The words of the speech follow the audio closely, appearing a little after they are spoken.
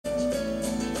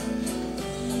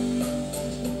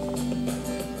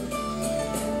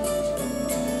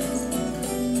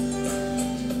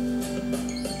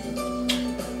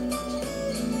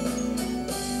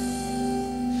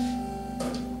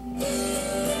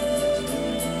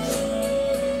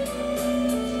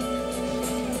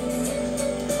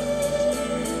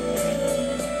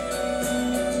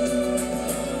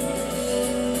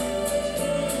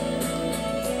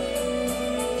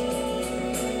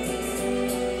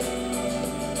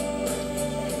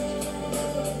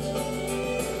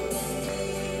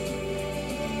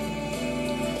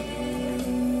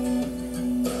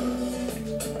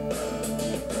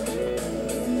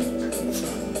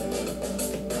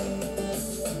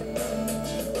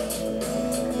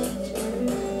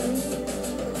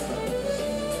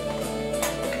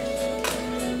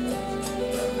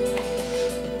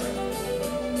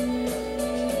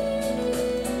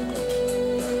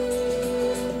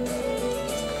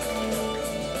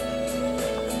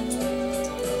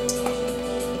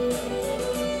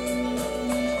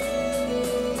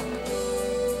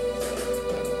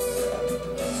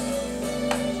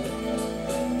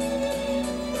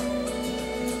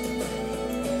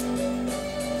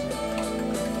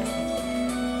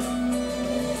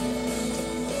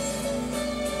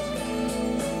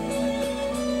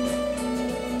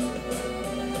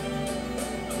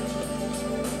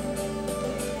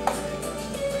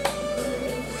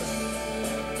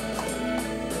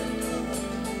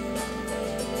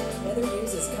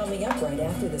coming up right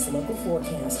after this local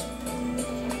forecast.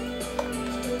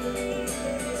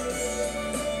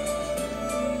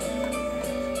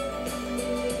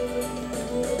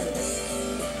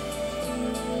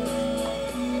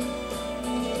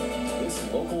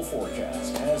 This local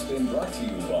forecast has been brought to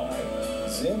you by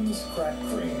Zim's Crack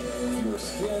Cream, your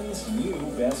skin's new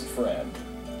best friend.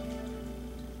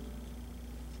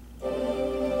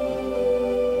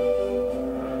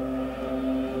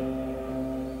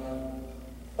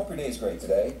 Hope your day is great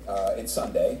today. It's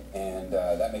Sunday, and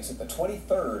that makes it the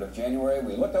 23rd of January.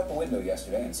 We looked out the window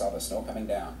yesterday and saw the snow coming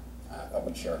down. I thought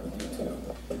we'd share it with you, too.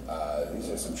 These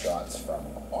are some shots from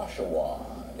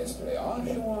Oshawa yesterday.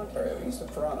 Oshawa, Ontario, east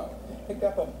of Toronto. Picked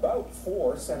up about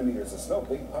 4 centimeters of snow.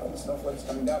 Big puffy snowflakes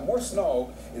coming down. More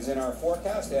snow is in our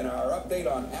forecast, and our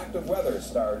update on active weather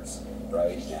starts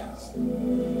right now.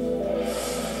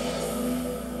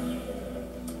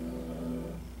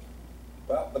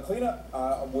 Well, the cleanup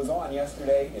was on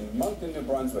yesterday in Moncton, New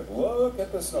Brunswick. Look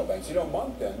at the snowbanks. You know,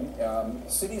 Moncton,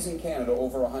 cities in Canada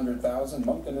over 100,000,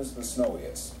 Moncton is the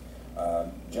snowiest.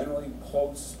 Generally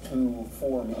close to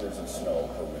 4 meters of snow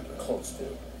per winter, close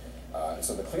to.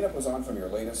 So the cleanup was on from your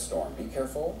latest storm. Be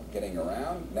careful getting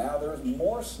around. Now there's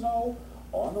more snow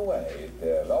on the way. It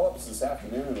develops this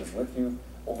afternoon and is with you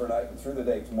overnight and through the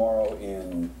day tomorrow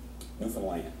in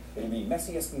Newfoundland. It'll be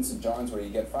messiest in St. John's, where you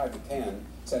get 5 to 10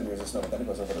 centimeters of snow, but then it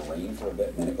goes over to rain for a bit,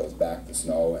 and then it goes back to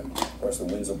snow, and of course the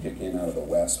winds will kick in out of the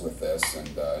west with this,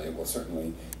 and it will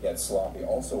certainly get sloppy.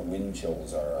 Also, wind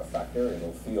chills are a factor.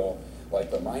 It'll feel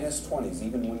like the minus 20s,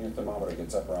 even when your thermometer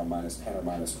gets up around minus 10 or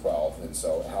minus 12, and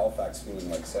so Halifax feeling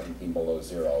like 17 below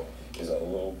zero is a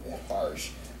little bit harsh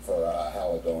for a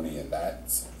Haligonian,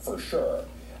 that's for sure.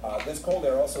 This cold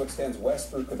air also extends west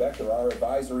through Quebec. There are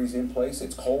advisories in place.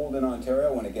 It's cold in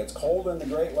Ontario. When it gets cold in the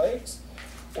Great Lakes,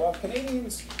 well,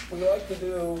 Canadians, we like to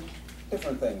do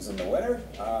different things in the winter,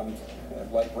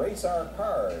 like race our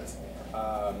cars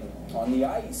on the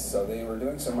ice. So they were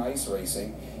doing some ice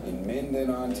racing in Minden,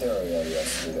 Ontario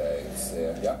yesterday. It's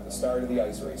the start of the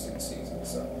ice racing season.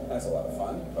 So that's a lot of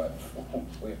fun, but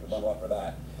we have to bundle up for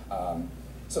that.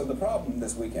 So the problem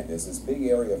this weekend is this big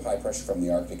area of high pressure from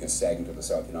the Arctic is sagging to the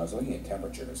south. You know, I was looking at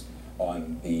temperatures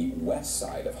on the west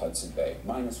side of Hudson Bay,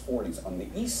 minus 40s. On the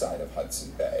east side of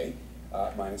Hudson Bay,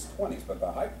 minus 20s. But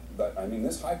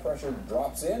this high pressure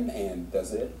drops in, and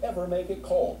does it ever make it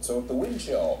cold? So with the wind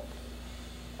chill,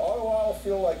 Ottawa will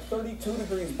feel like 32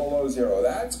 degrees below zero.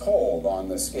 That's cold on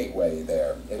the skateway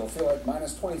there. It'll feel like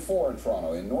minus 24 in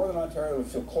Toronto. In Northern Ontario, it'll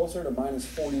feel closer to minus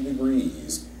 40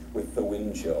 degrees. With the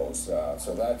wind chills.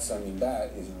 So that's,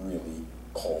 that is really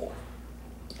cold.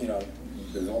 You know,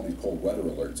 there's all these cold weather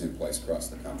alerts in place across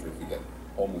the country. If you get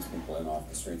homeless people in off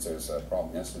the streets, there was a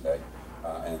problem yesterday,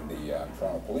 and the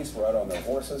Toronto police were out on their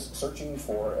horses searching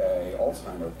for a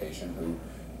Alzheimer patient who,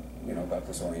 got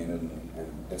disoriented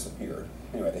and disappeared.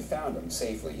 Anyway, they found him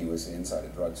safely. He was inside a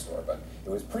drugstore, but it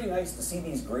was pretty nice to see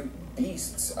these great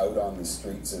beasts out on the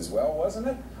streets as well, wasn't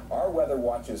it? Our weather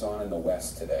watch is on in the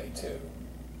west today, too.